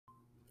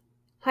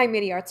Hi,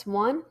 Media Arts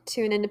 1,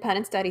 2, and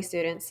Independent Study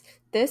students.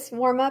 This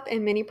warm-up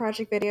and mini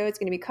project video is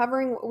going to be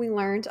covering what we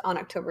learned on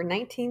October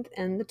 19th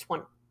and the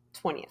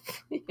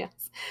 20th.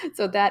 Yes.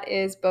 So that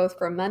is both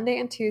for Monday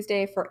and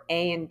Tuesday for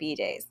A and B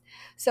days.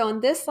 So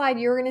on this slide,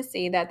 you're going to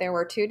see that there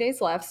were 2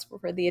 days left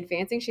for the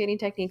Advancing Shading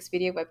Techniques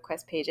video web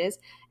quest pages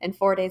and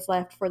 4 days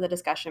left for the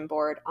discussion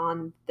board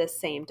on the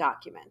same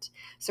document.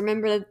 So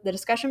remember, the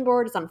discussion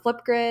board is on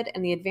Flipgrid,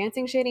 and the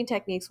Advancing Shading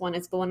Techniques one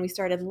is the one we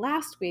started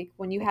last week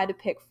when you had to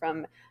pick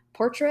from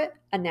Portrait,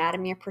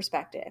 Anatomy, or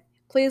Perspective.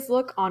 Please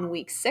look on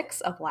week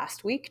 6 of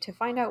last week to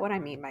find out what I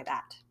mean by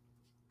that.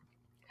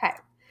 Okay,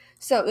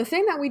 so the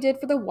thing that we did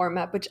for the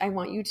warm-up, which I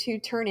want you to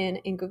turn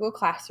in Google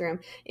Classroom,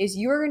 is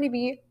you are going to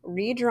be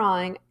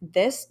redrawing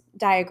this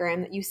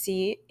diagram that you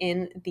see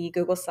in the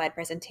Google slide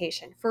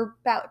presentation. For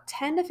about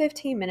 10 to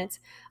 15 minutes,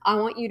 I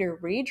want you to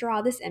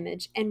redraw this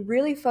image and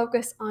really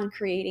focus on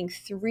creating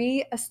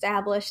 3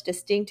 established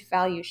distinct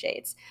value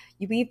shades.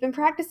 We've been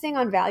practicing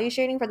on value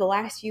shading for the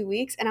last few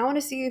weeks, and I want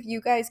to see if you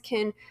guys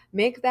can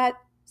make that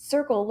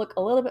circle look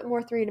a little bit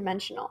more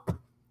three-dimensional.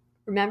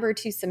 Remember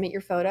to submit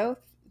your photo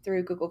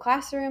through Google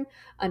Classroom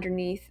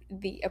underneath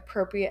the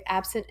appropriate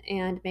absent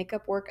and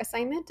makeup work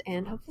assignment,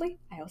 and hopefully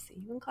I will see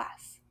you in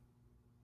class.